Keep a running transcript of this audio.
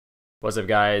What's up,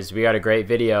 guys? We got a great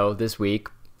video this week.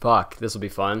 Fuck, this will be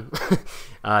fun.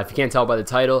 If you can't tell by the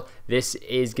title, this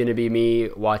is gonna be me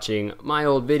watching my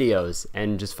old videos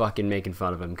and just fucking making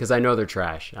fun of them, because I know they're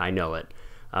trash. I know it.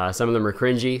 Some of them were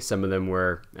cringy, some of them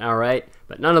were alright,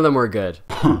 but none of them were good.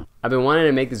 I've been wanting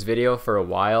to make this video for a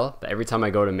while, but every time I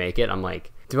go to make it, I'm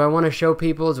like, do I want to show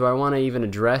people? Do I want to even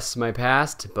address my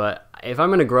past? But if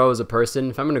I'm gonna grow as a person,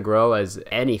 if I'm gonna grow as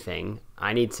anything,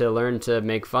 I need to learn to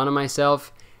make fun of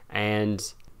myself. And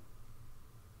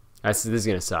this is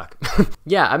gonna suck.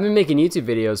 Yeah, I've been making YouTube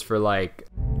videos for like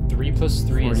 3 plus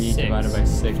 3 is 6. divided by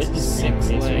 6 is 6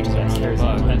 legs. Has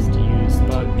to use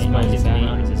bug.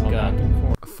 Minus his gut.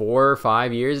 4 or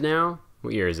 5 years now.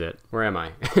 What year is it? Where am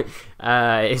I?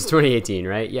 It's 2018,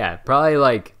 right? Yeah, probably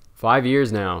like 5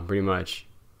 years now, pretty much.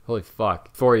 Holy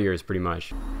fuck, 4 years pretty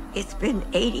much. It's been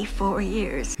 84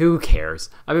 years. Who cares?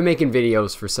 I've been making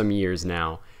videos for some years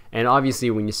now, and obviously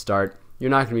when you start, you're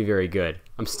not going to be very good.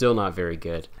 I'm still not very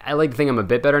good. I like to think I'm a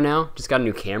bit better now. Just got a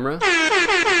new camera.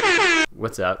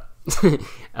 What's up?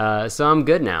 So I'm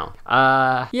good now.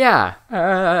 Yeah.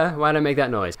 Why'd I make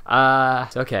that noise?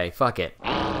 Okay, fuck it.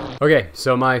 Okay,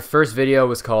 so my first video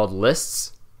was called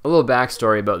Lists. A little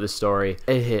backstory about this story.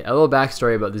 A little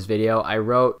backstory about this video. I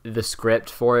wrote the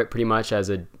script for it pretty much as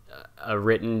a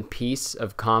written piece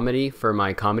of comedy for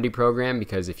my comedy program,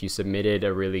 because if you submitted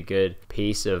a really good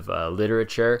piece of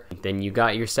literature, then you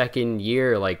got your second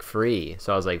year like free.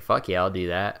 So I was like, fuck yeah, I'll do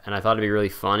that. And I thought it'd be really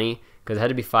funny because it had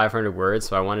to be 500 words,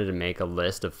 so I wanted to make a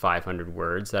list of 500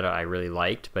 words that I really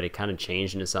liked, but it kind of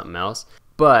changed into something else.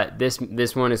 But this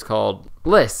one is called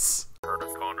Lists.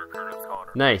 Kurtis Connor.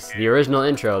 Nice, the original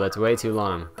intro, that's way too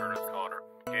long.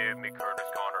 Give me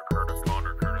Kurtis Connor, Kurtis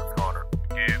Connor, Kurtis Connor.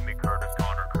 Give me Kurtis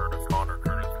Connor, Kurtis Connor,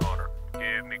 Kurtis Connor.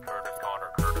 Give me Kurtis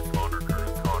Connor, Kurtis Connor,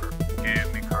 Kurtis Connor.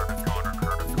 Give me Kurtis Connor,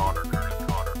 Kurtis Connor, Kurtis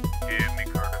Connor. Give me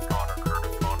Kurtis Connor,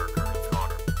 Kurtis Connor, Kurtis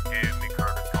Connor. Give me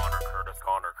Kurtis Connor, Kurtis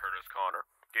Connor, Kurtis Connor.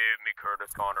 Give me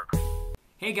Kurtis Connor.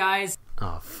 Hey guys.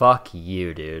 Oh, fuck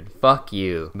you, dude. Fuck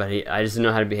you. But I just didn't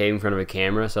know how to behave in front of a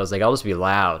camera, so I was like, I'll just be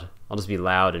loud. I'll just be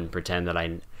loud and pretend that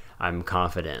I'm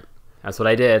confident. That's what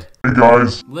I did. Hey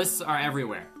guys. Lists are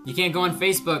everywhere. You can't go on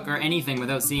Facebook or anything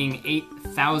without seeing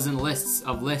 8,000 lists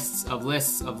of lists of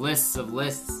lists of lists of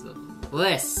lists of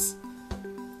lists.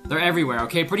 They're everywhere,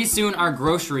 okay? Pretty soon our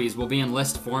groceries will be in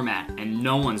list format, and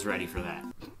no one's ready for that.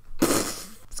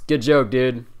 It's a good joke,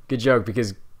 dude. Good joke,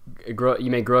 because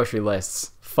you make grocery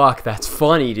lists. Fuck, that's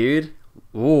funny, dude.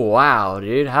 Ooh, wow,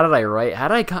 dude. How do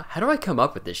I come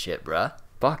up with this shit, bruh?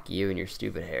 Fuck you and your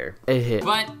stupid hair.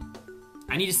 But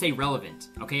I need to stay relevant,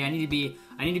 okay? I need to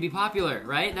be popular,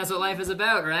 right? That's what life is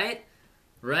about, right?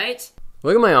 Right?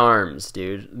 Look at my arms,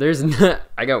 dude.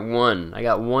 I got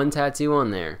one tattoo on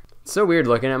there. It's so weird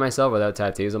looking at myself without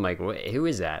tattoos. I'm like, wait, who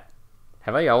is that?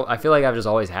 I feel like I've just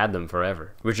always had them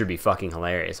forever, which would be fucking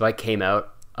hilarious. If I came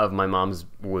out of my mom's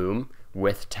womb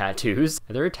with tattoos.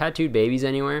 Are there tattooed babies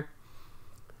anywhere?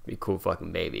 Be a cool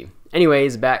fucking baby.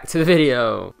 Anyways, back to the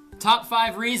video. Top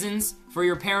 5 reasons for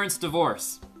your parents'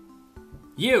 divorce.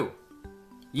 You.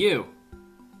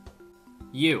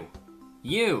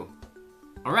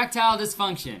 Erectile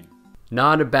dysfunction.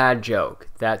 Not a bad joke.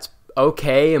 That's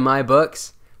okay in my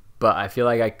books, but I feel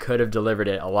like I could have delivered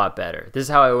it a lot better. This is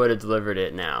how I would have delivered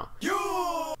it now.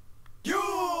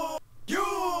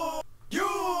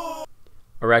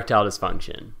 Erectile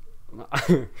dysfunction.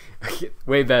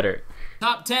 Way better.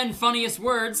 Top 10 funniest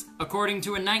words according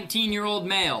to a 19-year-old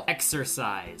male.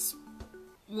 Exercise.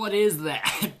 What is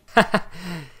that?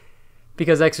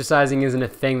 Because exercising isn't a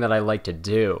thing that I like to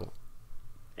do.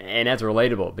 And that's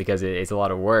relatable because it's a lot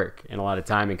of work and a lot of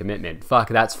time and commitment. Fuck,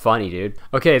 that's funny, dude.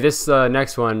 Okay, this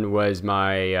next one was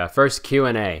my first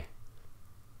Q&A.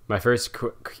 My first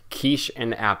quiche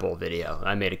and apple video.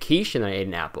 I made a quiche and then I ate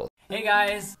an apple. Hey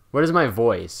guys. What is my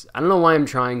voice? I don't know why I'm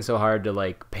trying so hard to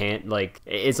like pant, like,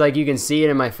 it's like you can see it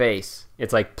in my face.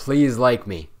 It's like, please like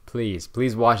me. Please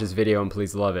watch this video and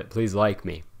please love it. Please like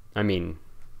me. I mean,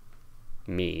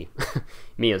 me.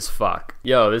 Me as fuck.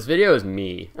 Yo, this video is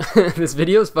me. This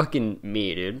video is fucking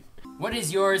me, dude. What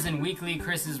is yours and Weekly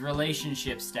Chris's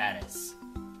relationship status?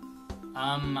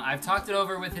 I've talked it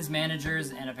over with his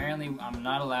managers, and apparently I'm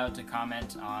not allowed to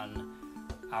comment on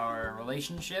our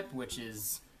relationship, which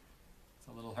is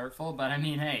a little hurtful, but I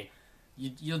mean, hey,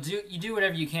 you do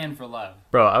whatever you can for love.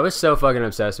 Bro, I was so fucking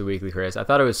obsessed with Weekly Chris. I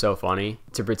thought it was so funny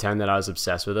to pretend that I was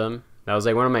obsessed with him. That was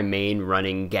like one of my main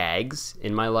running gags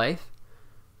in my life,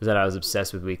 was that I was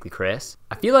obsessed with Weekly Chris.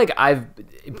 I feel like I've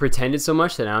pretended so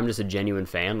much that now I'm just a genuine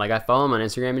fan. Like, I follow him on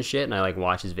Instagram and shit, and I like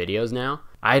watch his videos now.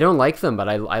 I don't like them, but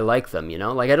I like them, you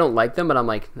know? Like, I don't like them, but I'm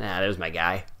like, nah, there's my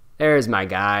guy. There's my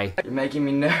guy. You're making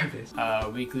me nervous.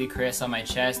 Weekly Chris on my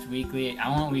chest, weekly. I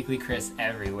want Weekly Chris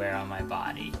everywhere on my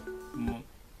body.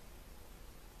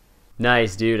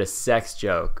 Nice, dude, a sex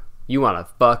joke. You wanna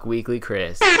fuck Weekly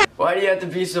Chris. Why do you have to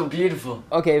be so beautiful?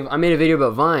 Okay, I made a video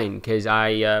about Vine, because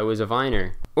I was a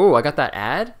Viner. Oh, I got that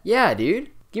ad? Yeah,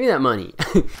 dude. Give me that money.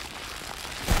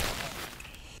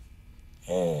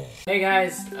 Hey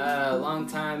guys, long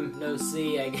time no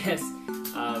see, I guess.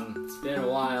 It's been a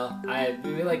while. I've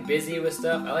been like busy with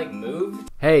stuff. I like moved.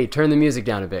 Hey, turn the music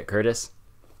down a bit, Kurtis.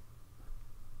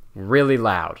 Really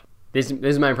loud. This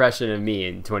is my impression of me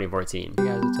in 2014. Hey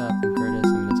guys, what's up? I'm Kurtis.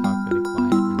 I'm gonna talk really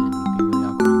quiet and then be really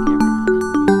awkward on camera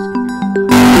and then the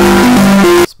music's gonna be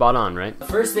really loud. Spot on, right? The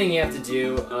first thing you have to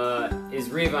do is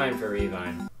revine for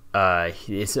revine.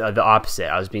 It's the opposite.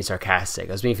 I was being sarcastic.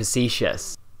 I was being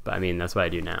facetious. But I mean, that's what I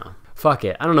do now. Fuck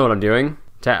it. I don't know what I'm doing.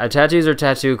 Tattoos are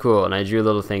tattoo cool, and I drew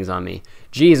little things on me.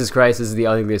 Jesus Christ, this is the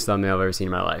ugliest thumbnail I've ever seen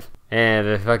in my life. And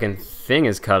the fucking thing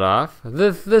is cut off.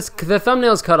 The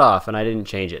thumbnail's cut off, and I didn't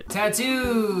change it.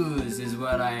 Tattoos is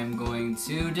what I am going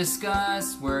to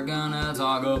discuss. We're gonna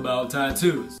talk about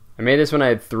tattoos. I made this when I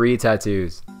had 3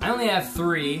 tattoos. I only have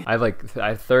 3. I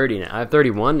have 30 now. I have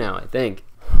 31 now, I think.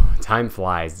 Time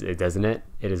flies, doesn't it?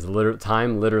 It is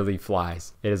time literally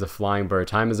flies. It is a flying bird.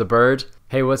 Time is a bird.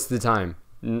 Hey, what's the time?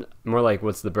 More like,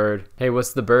 what's the bird? Hey,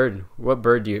 what's the bird? What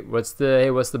bird do you? What's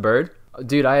the bird?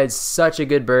 Dude, I had such a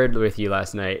good bird with you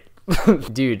last night.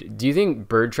 Dude, do you think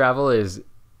bird travel is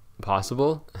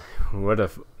possible?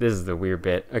 This is the weird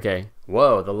bit. Okay.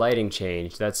 Whoa, the lighting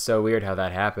changed. That's so weird how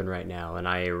that happened right now, and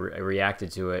I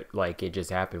reacted to it like it just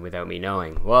happened without me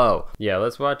knowing. Whoa. Yeah,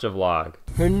 let's watch a vlog.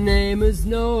 Her name is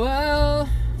Noelle.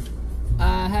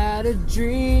 I had a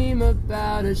dream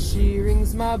about her. She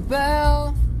rings my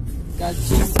bell. Got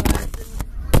you.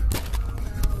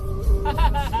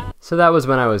 So that was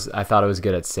when I thought I was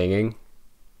good at singing.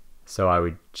 So I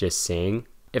would just sing.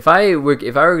 If I were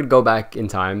to go back in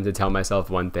time to tell myself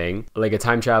one thing, like a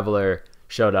time traveler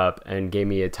showed up and gave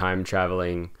me a time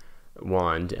traveling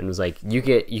wand and was like, you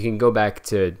can go back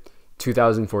to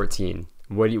 2014.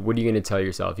 What are you going to tell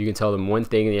yourself? You can tell them one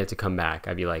thing and you have to come back.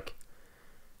 I'd be like,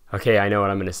 okay, I know what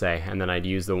I'm going to say. And then I'd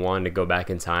use the wand to go back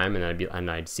in time, and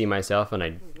I'd see myself and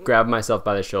I'd grab myself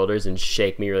by the shoulders and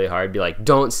shake me really hard, be like,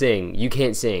 don't sing. You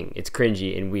can't sing. It's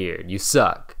cringy and weird. You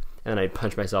suck. And I'd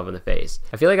punch myself in the face.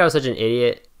 I feel like I was such an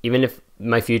idiot. Even if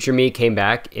my future me came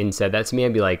back and said that to me,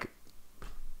 I'd be like,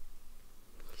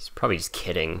 he's probably just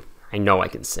kidding. I know I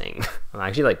can sing. I'm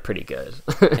actually like pretty good.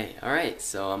 Hey, alright,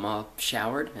 so I'm all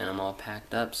showered and I'm all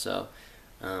packed up, so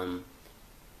I'm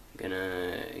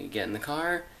gonna get in the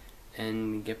car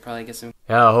and probably get some.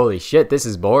 Oh, holy shit, this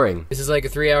is boring. This is like a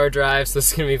 3-hour drive, so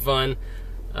this is gonna be fun.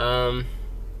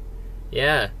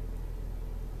 Yeah.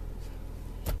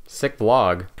 Sick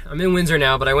vlog. I'm in Windsor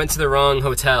now, but I went to the wrong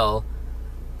hotel.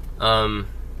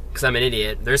 Because I'm an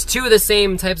idiot. There's 2 of the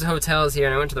same types of hotels here,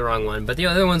 and I went to the wrong one. But the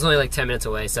other one's only like 10 minutes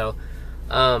away, so,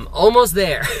 almost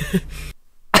there.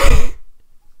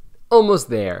 Almost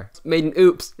there. Made an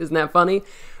oops. Isn't that funny?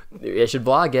 I should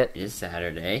vlog it. It's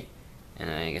Saturday, and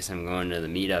I guess I'm going to the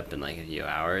meetup in like a few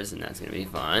hours, and that's gonna be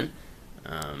fun.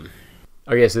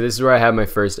 Okay, so this is where I had my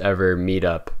first ever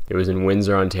meetup. It was in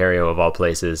Windsor, Ontario, of all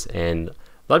places, and a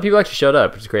lot of people actually showed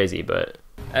up, which is crazy, but...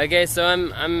 Okay, so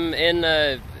I'm in,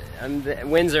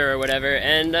 Windsor or whatever,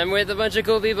 and I'm with a bunch of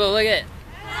cool people. Look at it.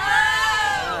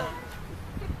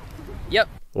 Yep.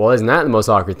 Well, isn't that the most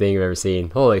awkward thing you've ever seen?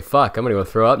 Holy fuck, I'm gonna go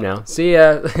throw up now. See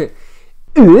ya.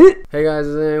 Hey guys,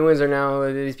 I'm in Windsor now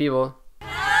with these people.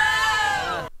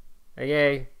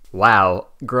 Okay. Wow,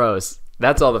 gross.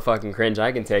 That's all the fucking cringe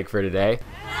I can take for today.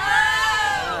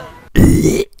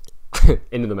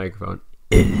 Into the microphone.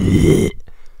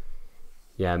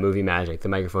 Yeah, movie magic. The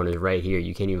microphone is right here.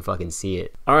 You can't even fucking see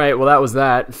it. Alright, well that was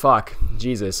that. Fuck.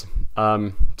 Jesus.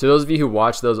 To those of you who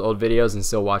watch those old videos and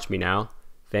still watch me now,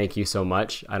 thank you so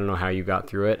much. I don't know how you got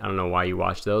through it. I don't know why you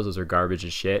watched those. Those are garbage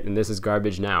as shit. And this is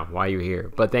garbage now. Why are you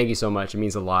here? But thank you so much. It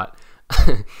means a lot.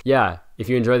 Yeah, if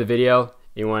you enjoy the video,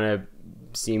 you want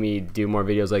to see me do more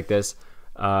videos like this,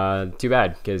 too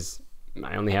bad, because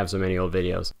I only have so many old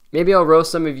videos. Maybe I'll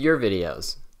roast some of your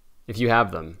videos, if you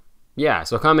have them. Yeah,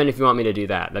 so comment if you want me to do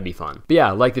that. That'd be fun. But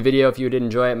yeah, like the video if you did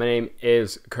enjoy it. My name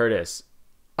is Kurtis.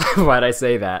 Why'd I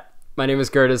say that? My name is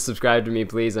Kurtis. Subscribe to me,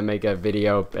 please. I make a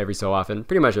video every so often.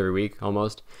 Pretty much every week,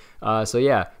 almost. So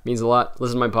yeah, means a lot.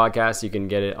 Listen to my podcast. You can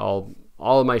get it all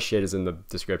of my shit is in the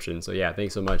description. So yeah,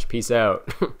 thanks so much. Peace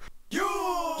out.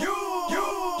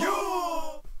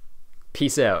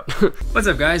 Peace out. What's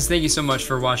up, guys? Thank you so much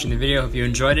for watching the video. Hope you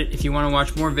enjoyed it. If you want to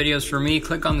watch more videos from me,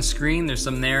 click on the screen. There's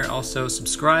some there. Also,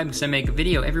 subscribe because I make a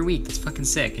video every week. It's fucking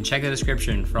sick. And check the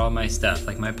description for all my stuff,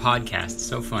 like my podcast. It's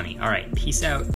so funny. All right, peace out.